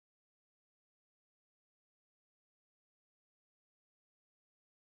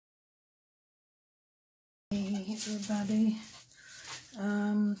everybody.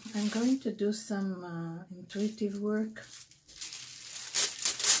 I'm going to do some intuitive work.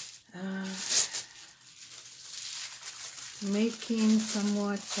 Making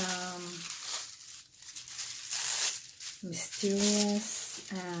somewhat mysterious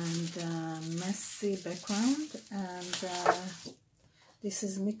and messy background, and this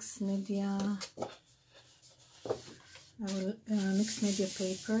is mixed media. Mixed media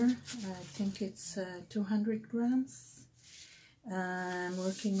paper. I think it's 200 grams. I'm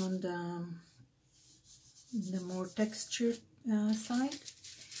working on the more textured side.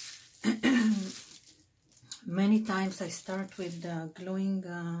 Many times I start with gluing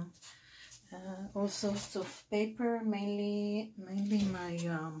all sorts of paper, mainly my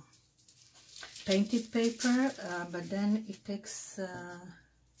painted paper, but then it takes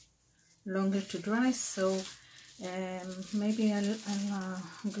longer to dry, so maybe I'll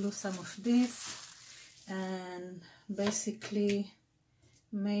glue some of this and basically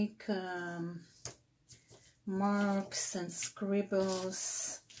make marks and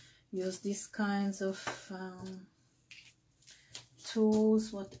scribbles. Use these kinds of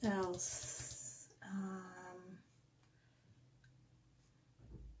tools. What else?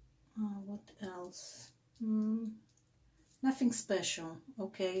 What else? Nothing special.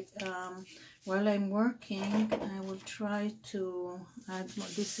 Okay. While I'm working, I will try to add more.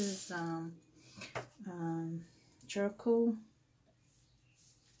 This is charcoal.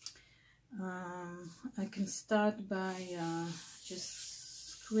 I can start by just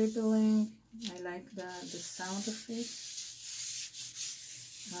scribbling. I like the sound of it.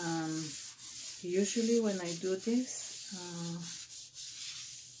 Usually when I do this,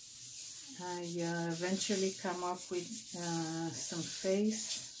 I eventually come up with some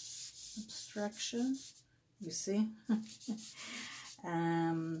face abstraction, you see.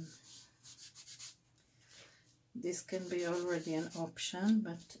 This can be already an option,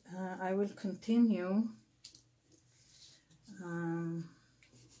 but I will continue.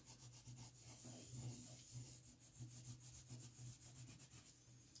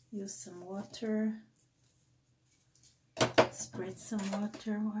 Use some water, spread some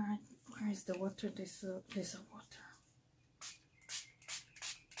water. Where is the water? There's a water.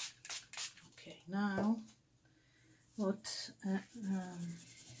 Okay, now what?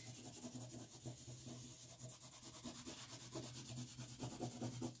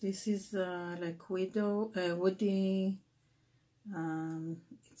 This is like woody.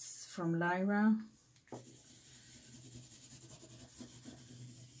 It's from Lyra.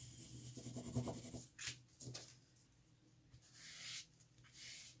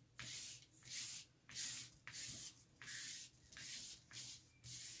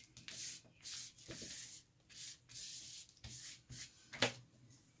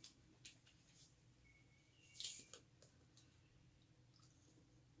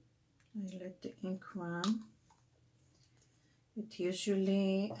 I let the ink run. It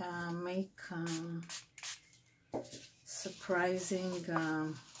usually make surprising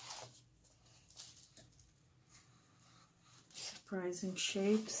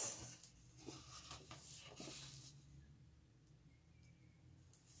shapes.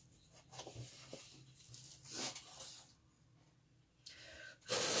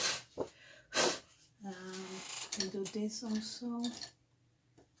 I'll do this also.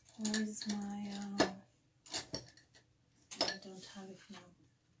 Where is my, I don't have it now.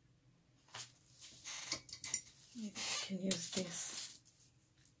 Maybe I can use this.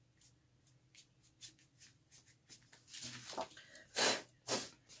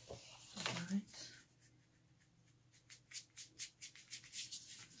 Alright.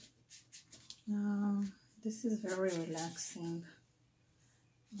 This is very relaxing.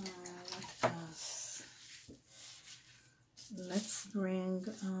 What else? Let's bring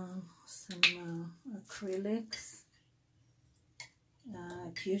some acrylics.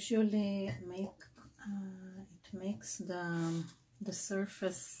 It usually makes the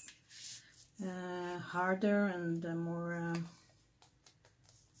surface harder and more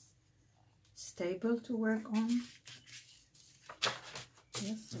stable to work on.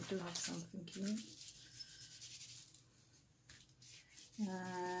 Yes, I do have something here.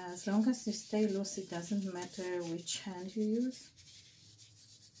 As long as you stay loose, it doesn't matter which hand you use.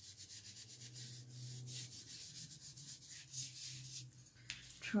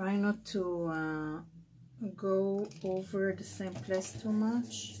 Try not to go over the same place too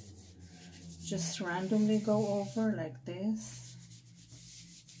much. Just randomly go over like this.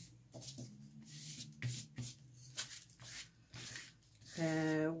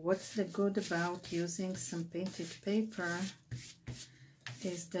 What's the good about using some painted paper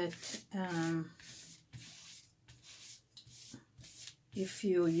is that if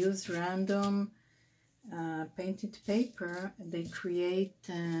you use random painted paper, they create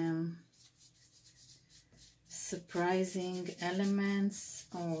surprising elements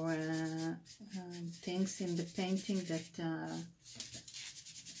or things in the painting that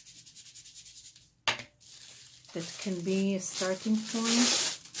can be a starting point.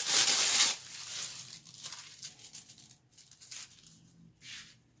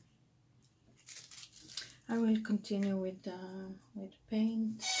 I will continue with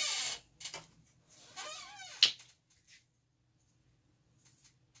paint.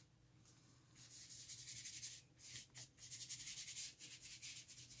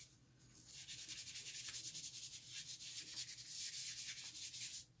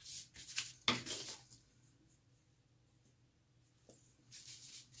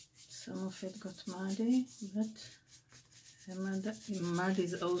 Some of it got muddy, but mud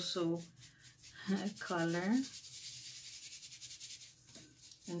is also a color,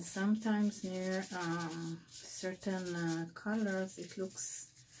 and sometimes near certain colors it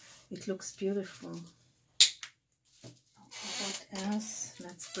looks beautiful. What else?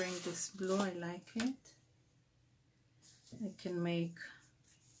 Let's bring this blue. I like it. I can make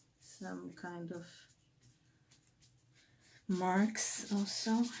some kind of marks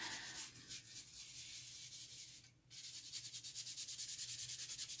also.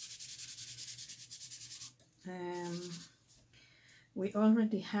 We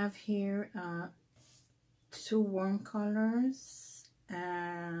already have here 2 warm colors,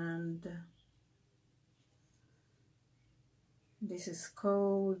 and this is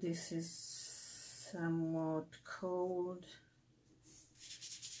cold, this is somewhat cold.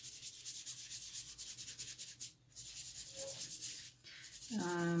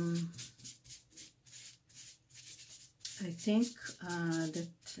 I think that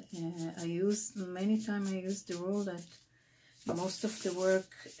I use the rule that most of the work,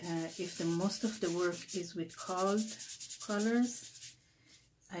 if most of the work is with cold colors,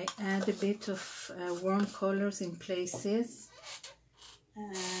 I add a bit of warm colors in places.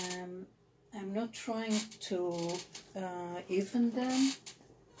 I'm not trying to even them.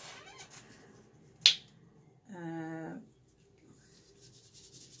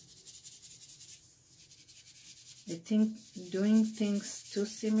 I think doing things too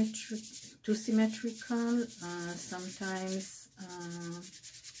symmetrical sometimes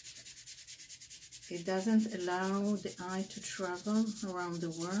it doesn't allow the eye to travel around the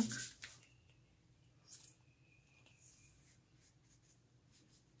work.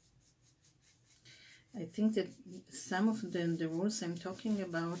 I think that some of the rules I'm talking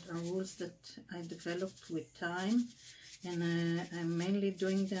about are rules that I developed with time, and I'm mainly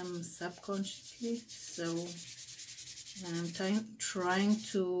doing them subconsciously, so I'm trying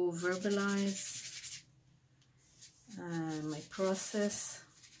to verbalize my process.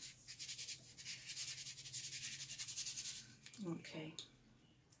 Okay.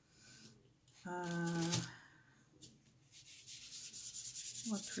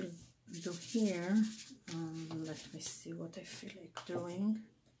 What we'll do here, let me see what I feel like doing.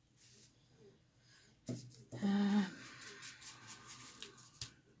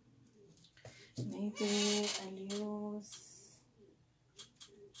 Maybe I'll use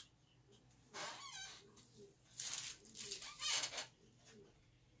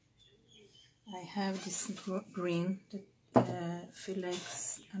I have this green that feel like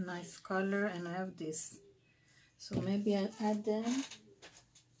a nice color, and I have this, so maybe I'll add them.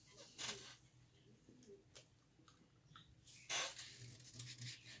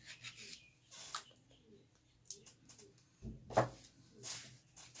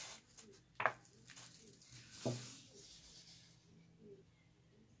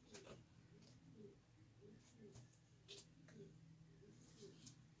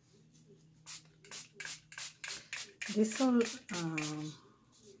 This whole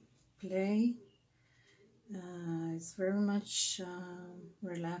play is very much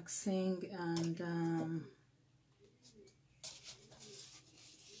relaxing, and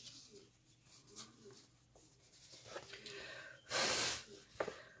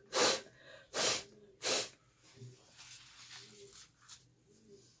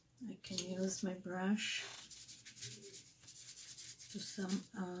I can use my brush to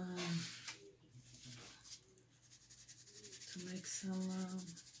make some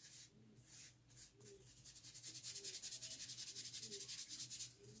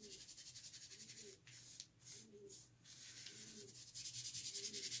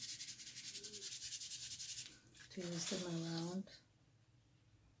to use them around.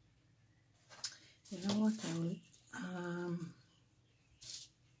 You know what, I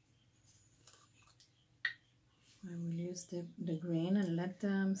will use the green and let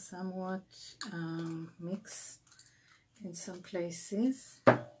them somewhat mix in some places.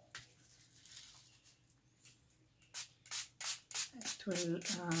 It will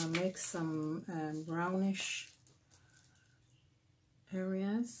make some brownish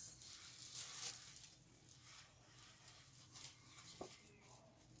areas.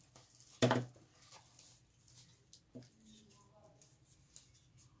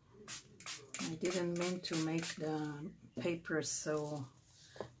 I didn't mean to make the paper so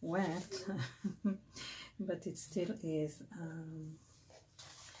wet, but it still is.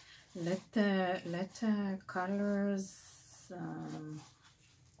 Let the colors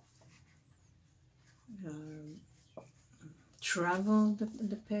travel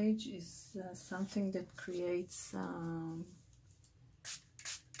the page is something that creates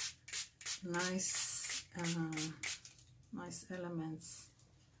nice elements.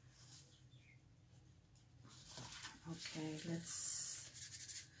 Okay, let's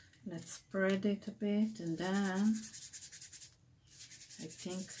spread it a bit, and then I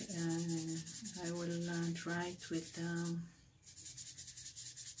think I will dry it with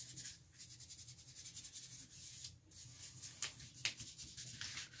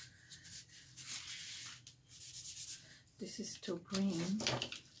this is too green.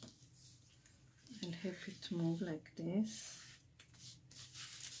 I'll have it move like this.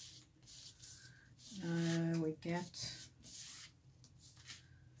 We get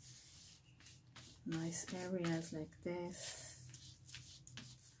nice areas like this.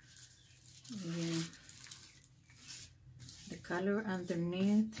 Yeah. The color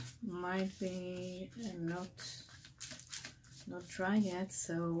underneath might be not dry yet,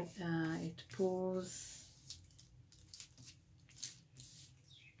 so it pours.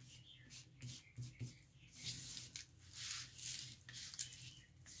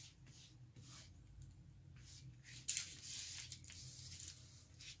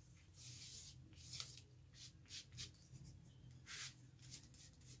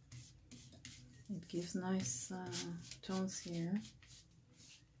 It gives nice tones here.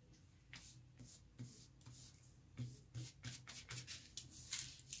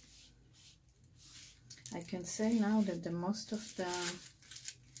 I can say now that the most of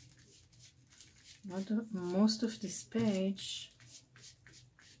this page,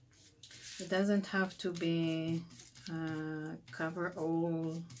 it doesn't have to be cover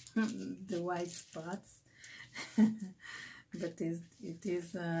all the white spots. But it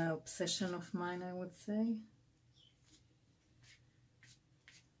is an obsession of mine, I would say.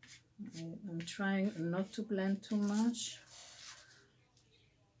 I'm trying not to blend too much.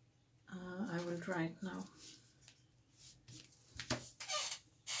 I will dry it now.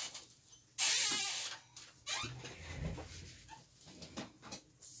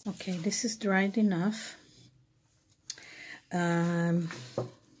 Okay, this is dried enough.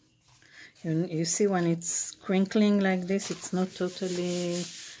 You see when it's crinkling like this, it's not totally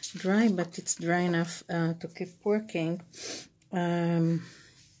dry, but it's dry enough to keep working.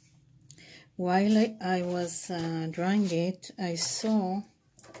 While I was drying it, I saw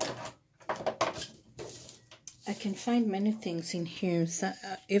I can find many things in here. So,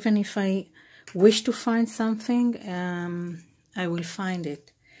 even if I wish to find something, I will find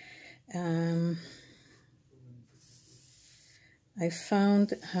it. I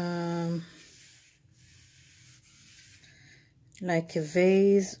found like a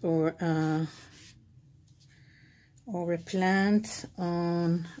vase or a plant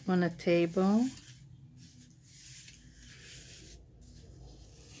on a table.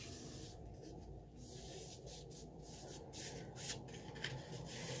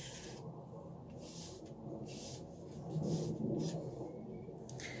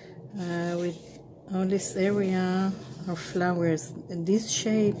 With all this area of flowers. These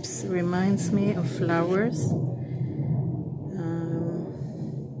shapes reminds me of flowers.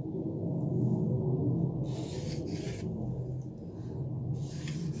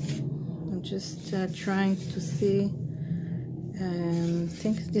 I'm just trying to see. I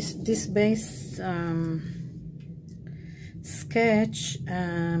think this base sketch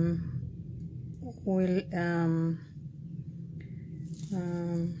will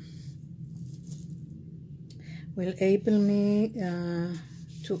enable me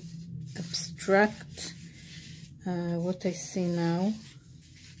to abstract what I see now.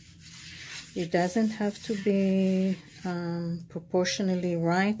 It doesn't have to be proportionally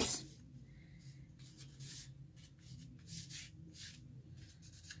right.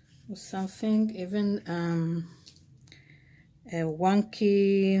 Or something, even a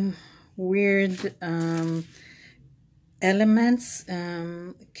wonky, weird elements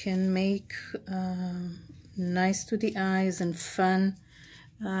can make nice to the eyes and fun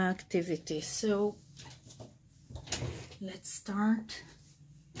activity. So let's start.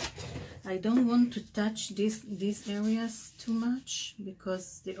 I don't want to touch these areas too much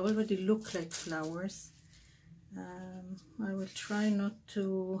because they already look like flowers. I will try not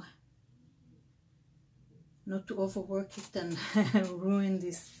to overwork it and ruin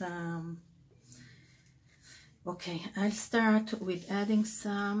this. Okay, I'll start with adding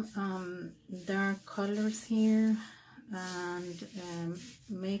some dark colors here and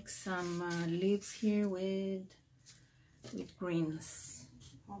make some leaves here with greens.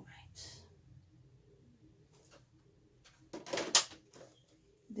 All right,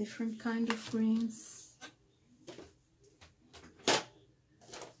 different kind of greens,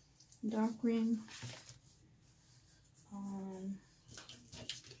 dark green.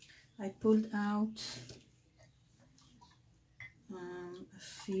 I pulled out a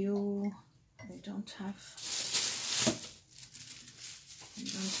few. I don't have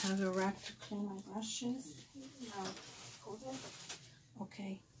a rack to clean my brushes. Now, hold it.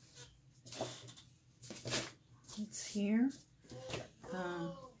 Okay, it's here.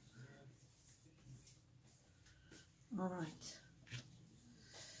 All right.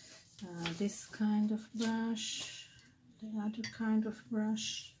 This kind of brush, the other kind of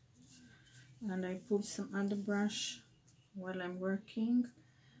brush, and I pull some other brush while I'm working.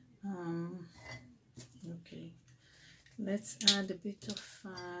 Okay, let's add a bit of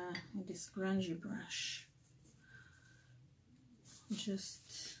this grungy brush,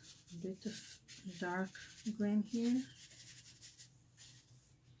 just a bit of dark green here.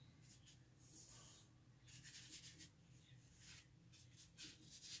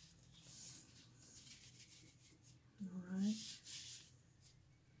 Alright.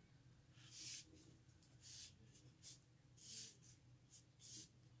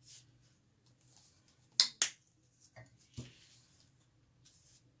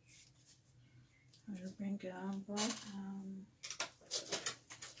 I'll bring a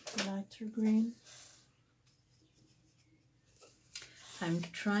lighter green. I'm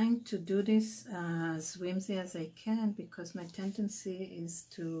trying to do this as whimsy as I can because my tendency is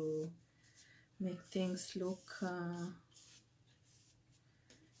to make things look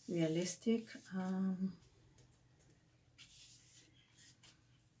realistic.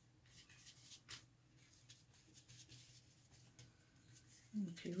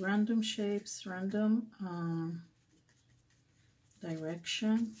 Okay, random shapes, random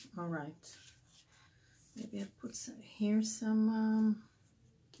direction. All right, maybe I'll put here some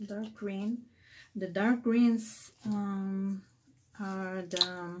dark green. The dark greens are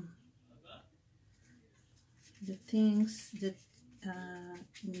the things that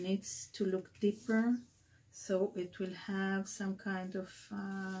needs to look deeper, so it will have some kind of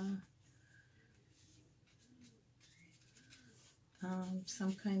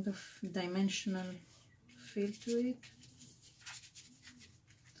dimensional feel to it.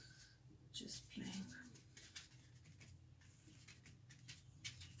 Just playing.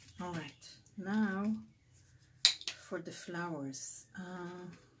 All right, now for the flowers.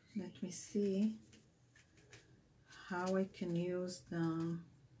 Let me see how I can use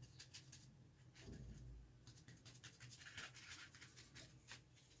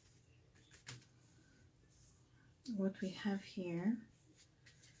what we have here.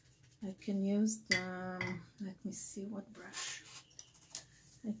 I can use let me see what brush.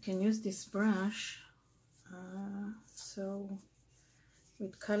 I can use this brush, so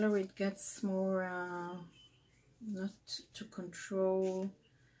with color it gets more, not to control.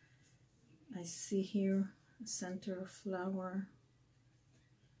 I see here a center of flower.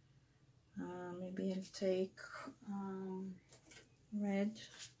 Maybe I'll take red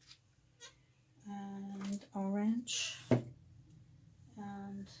and orange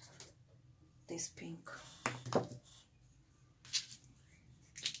and this pink.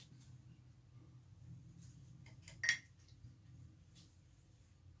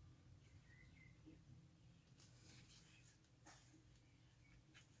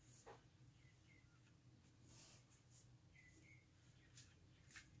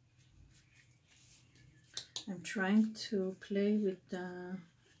 I'm trying to play with the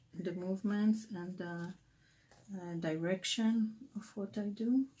movements and the direction of what I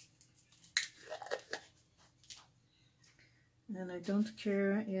do, and I don't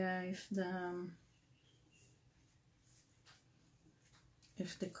care if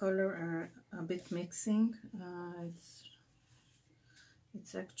the color are a bit mixing.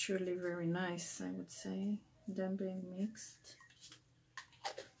 It's actually very nice, I would say, them being mixed.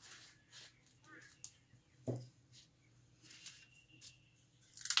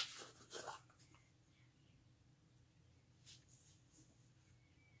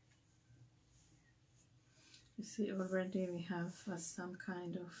 See, already we have some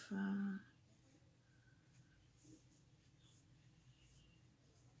kind of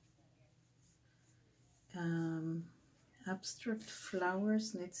abstract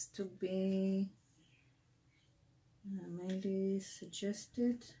flowers. Needs to be mainly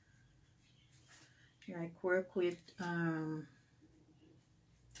suggested, like work with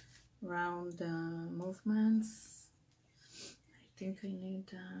round movements. I think I need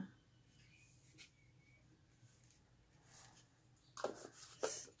to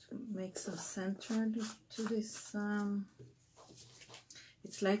make some center to this.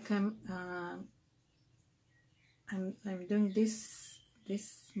 It's like I'm doing this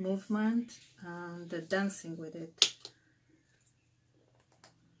movement and dancing with it.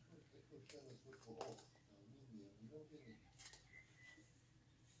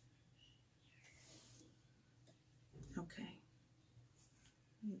 Okay,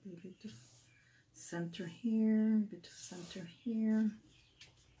 maybe a bit of center here, a bit of center here.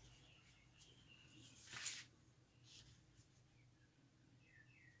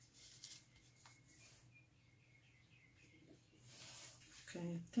 Okay,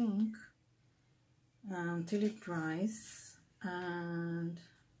 I think until it dries, and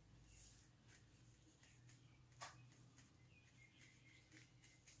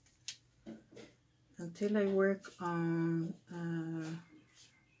until I work on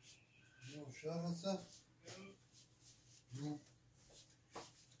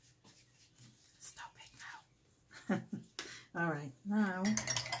stop it now. All right, now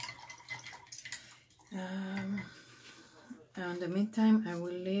in the meantime I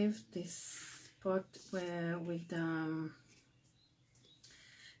will leave this pot with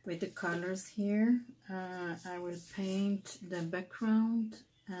the colors here. I will paint the background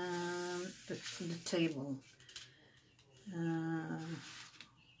and the table.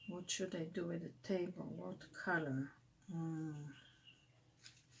 What should I do with the table? What color?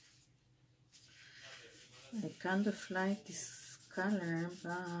 I kind of like this color,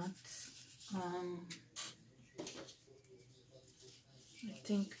 but I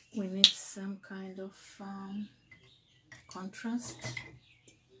think we need some kind of contrast.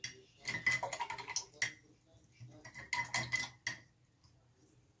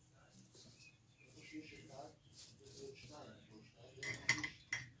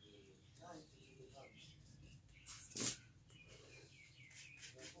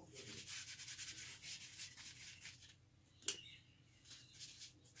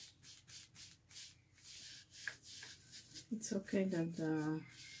 It's okay that the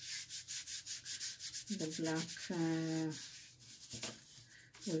black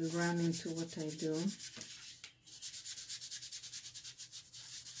will run into what I do.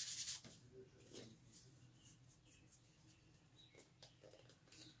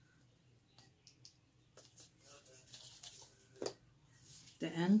 The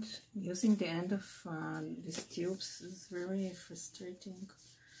end, using the end of these tubes is very frustrating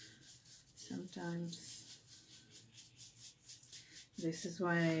sometimes. This is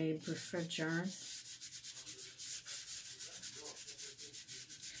why I prefer jars.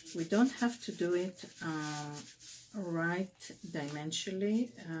 We don't have to do it right dimensionally,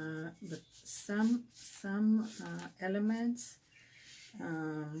 but some elements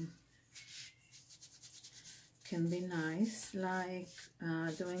can be nice, like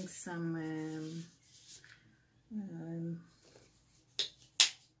doing some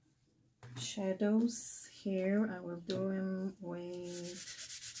shadows here. I will do them with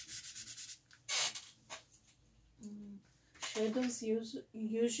shadows.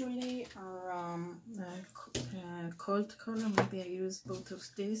 Usually are cold color. Maybe I use both of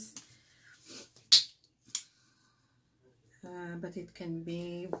these, but it can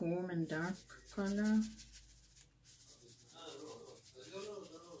be warm and dark color.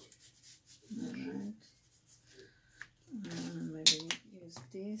 Alright, maybe use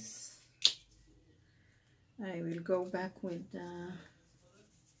this. I will go back with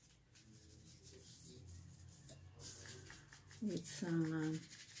some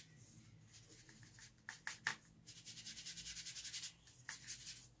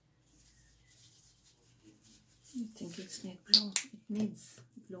I think it's need blue. It needs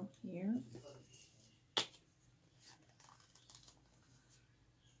blue here.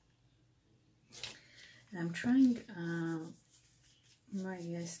 I'm trying. My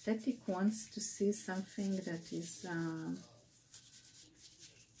aesthetic wants to see something that is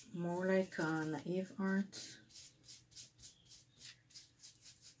more like naive art.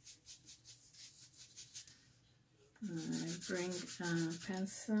 I bring a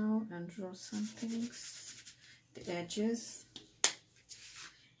pencil and draw some things. The edges.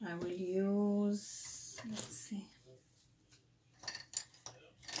 I will use Let's see.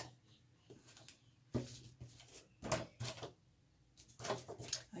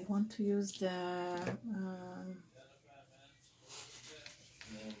 I want to use the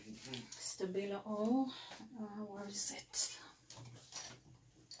Stabilo oil. Where is it?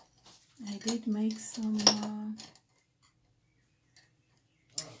 I did make some.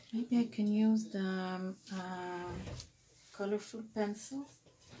 Maybe I can use the colorful pencils.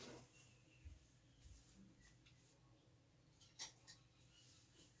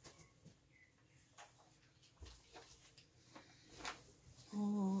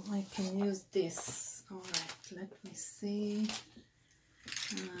 Oh, I can use this. All right, let me see.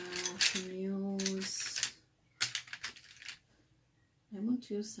 I can use. I want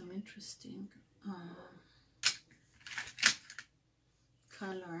to use some interesting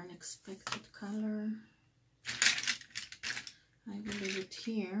color, unexpected color. I will leave it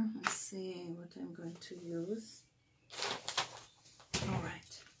here and see what I'm going to use. All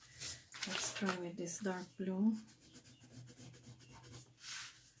right, let's try with this dark blue.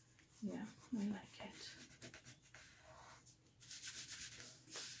 Yeah, I like it.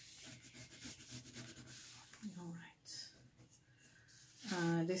 All right.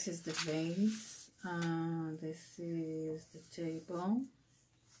 This is the vase. This is the table.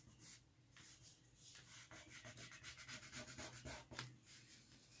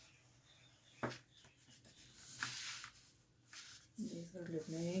 These are the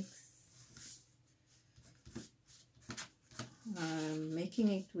legs. Making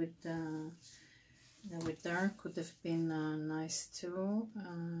it with dark would have been nice too.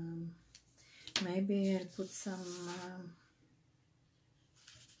 Maybe I'll put some.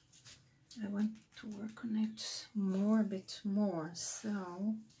 I want to work on it a bit more.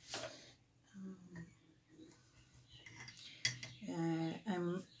 So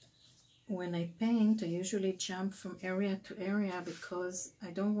when I paint, I usually jump from area to area because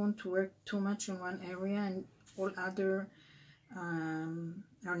I don't want to work too much in one area and all other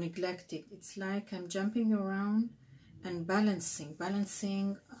are neglected. It's like I'm jumping around and balancing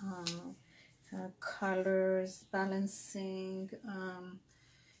colors, balancing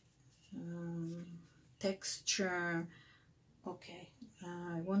texture. Okay,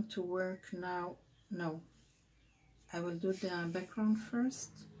 I want to work now. No, I will do the background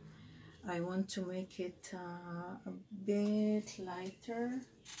first. I want to make it a bit lighter,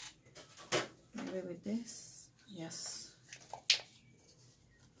 maybe with this. Yes.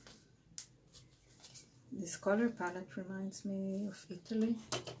 This color palette reminds me of Italy.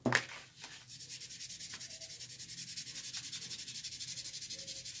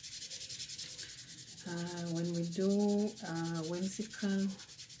 When we do whimsical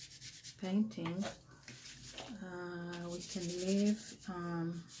painting, we can leave,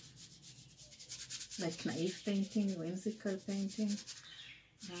 like naive painting, whimsical painting,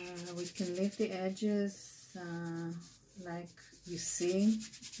 we can leave the edges like you see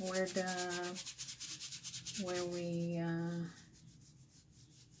where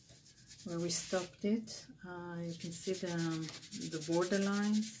we stopped it. You can see the border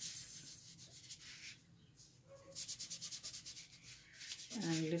lines,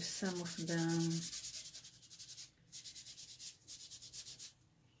 and leave some of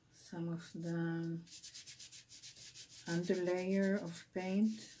the underlayer of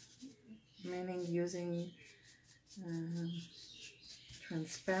paint, meaning using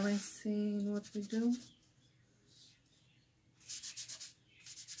transparency in what we do.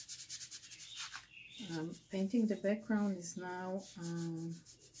 Painting the background is now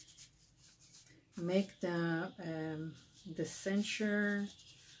make the center,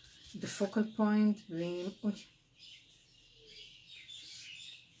 the focal point be.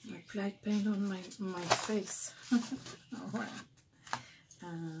 I applied paint on my face. All right.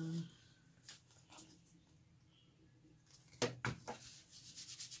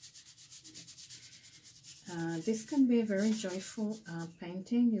 This can be a very joyful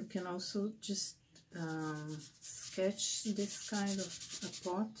painting. You can also just sketch this kind of a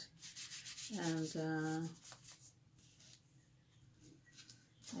pot, and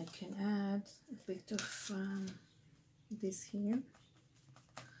I can add a bit of this here,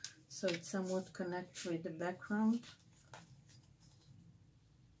 so it somewhat connects with the background.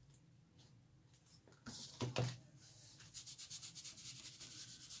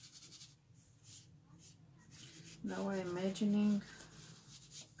 Now I'm imagining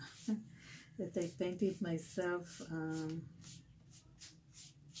that I painted myself an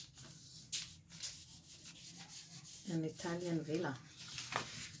Italian villa.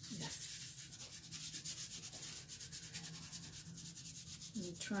 Yes.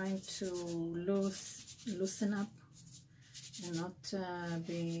 I'm trying to lose loosen up and not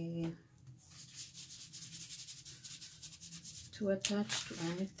be too attached to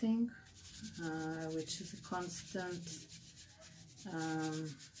anything, which is a constant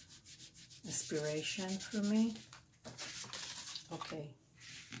aspiration for me. Okay,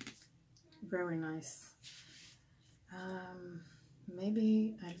 very nice.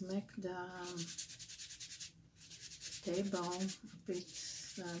 Maybe I'll make the table a bit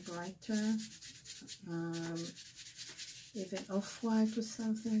brighter, even off-white or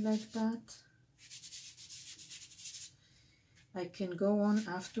something like that. I can go on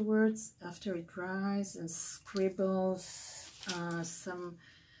afterwards, after it dries, and scribble some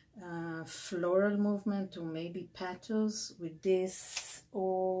floral movement or maybe petals with this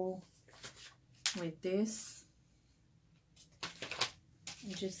or with this.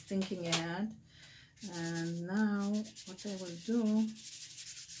 I'm just thinking ahead. And now what I will do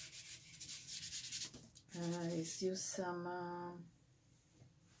is use some,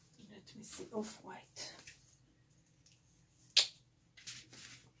 let me see, off-white.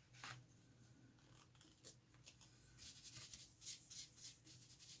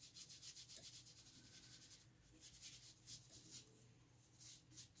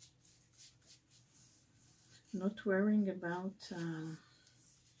 Not worrying about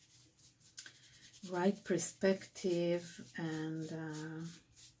right perspective and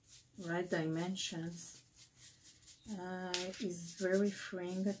right dimensions is very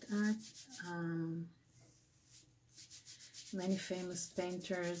freeing at art. Many famous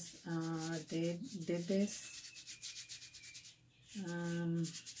painters did this.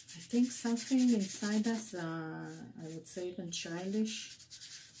 I think something inside us, I would say even childish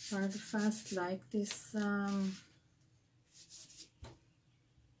part of us, like this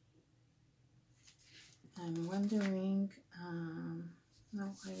I'm wondering,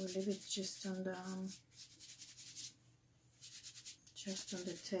 no, I will leave it just on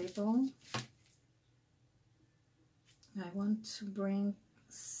the table. I want to bring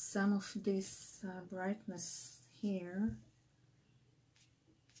some of this brightness here,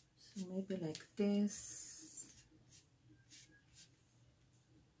 so maybe like this.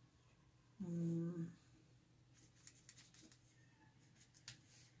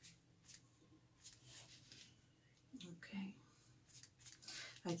 Okay,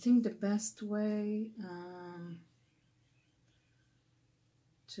 I think the best way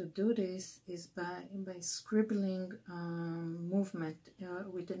to do this is by scribbling movement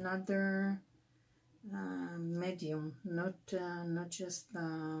with another medium, not just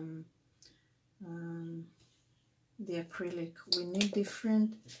the acrylic. We need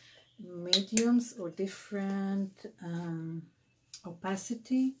different mediums or different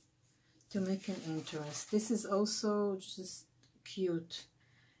opacity to make an interest. This is also just cute.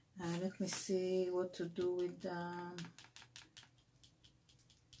 Let me see what to do with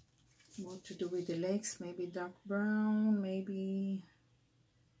the legs. Maybe dark brown, maybe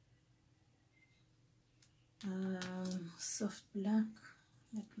soft black.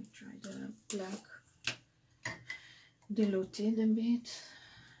 Let me try the black, diluted a bit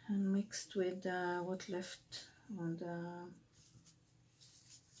and mixed with what left on the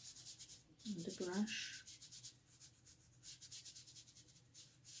brush.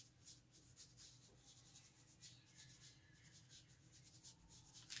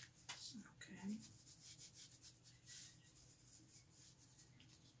 Okay.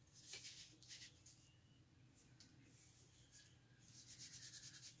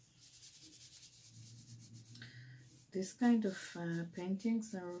 This kind of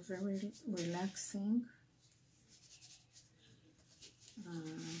paintings are very relaxing.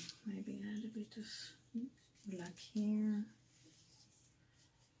 Maybe add a bit of black here.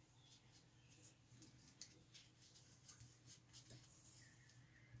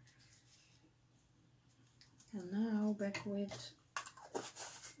 And now back with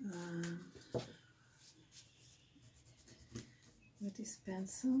these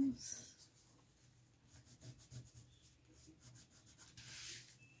pencils.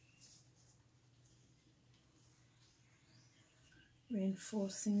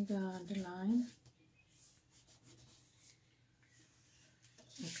 Reinforcing the line.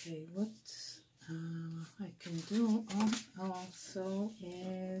 Okay, what I can do also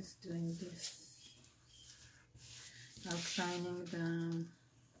is doing this, outlining this.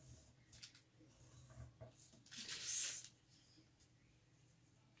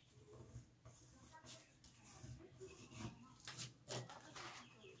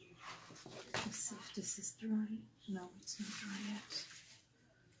 Let's see if this is dry. No, it's not dry yet.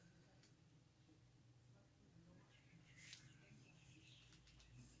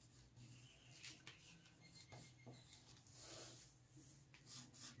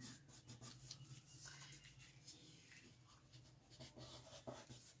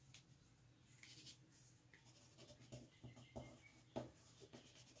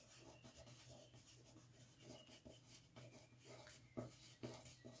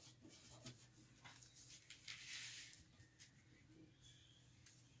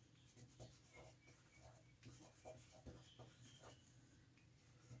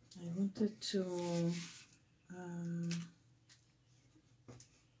 wanted to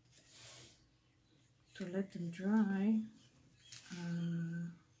let them dry,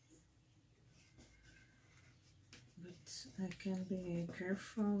 but I can be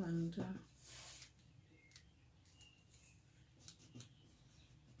careful and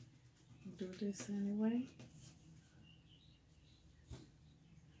do this anyway.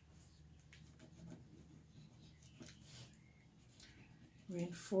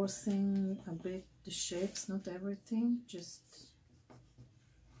 Reinforcing a bit the shapes, not everything, just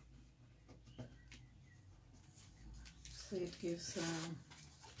so it gives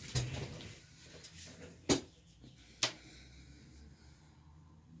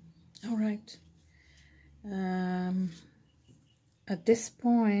all right. At this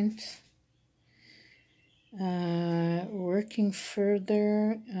point, working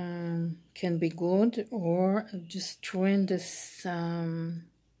further can be good, or just throwing this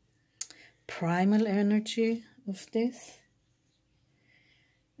primal energy of this.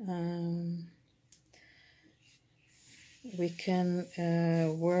 We can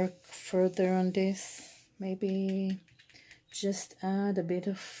work further on this, maybe just add a bit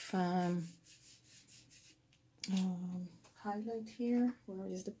of highlight here.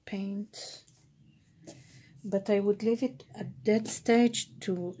 Where is the paint? But I would leave it at that stage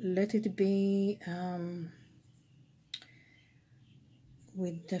to let it be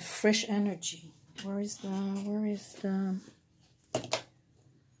with the fresh energy. Where is the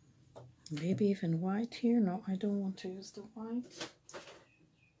maybe even white here? No, I don't want to use the white.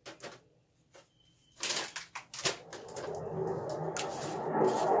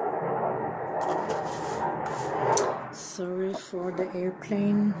 Sorry for the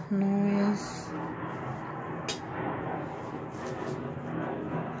airplane noise.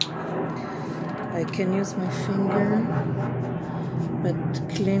 I can use my finger, but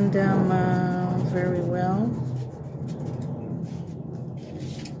clean them very well.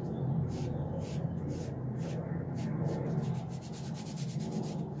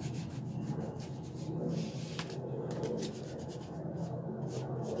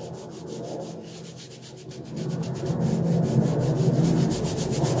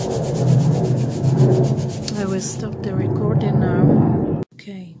 I will stop the recording now.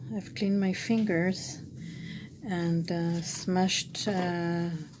 Okay, I've cleaned my fingers and smashed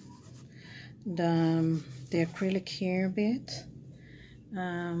the acrylic here a bit.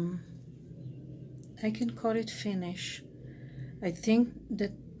 I can call it finish. I think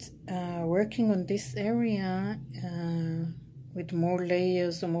that working on this area with more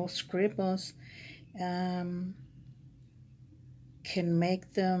layers or more scribbles can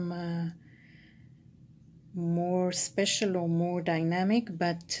make them more special or more dynamic,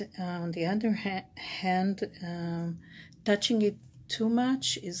 but on the other hand, touching it too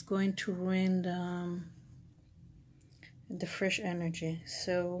much is going to ruin the fresh energy.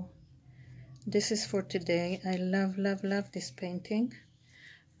 So this is for today. I love this painting.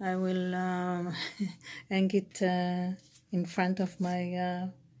 I will hang it in front of my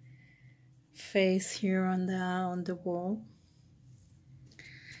face here on the wall.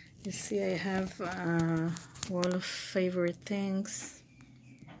 You see, I have a wall of favorite things,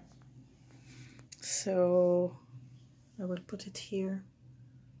 so I will put it here.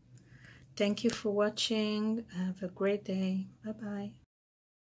 Thank you for watching. Have a great day. Bye bye.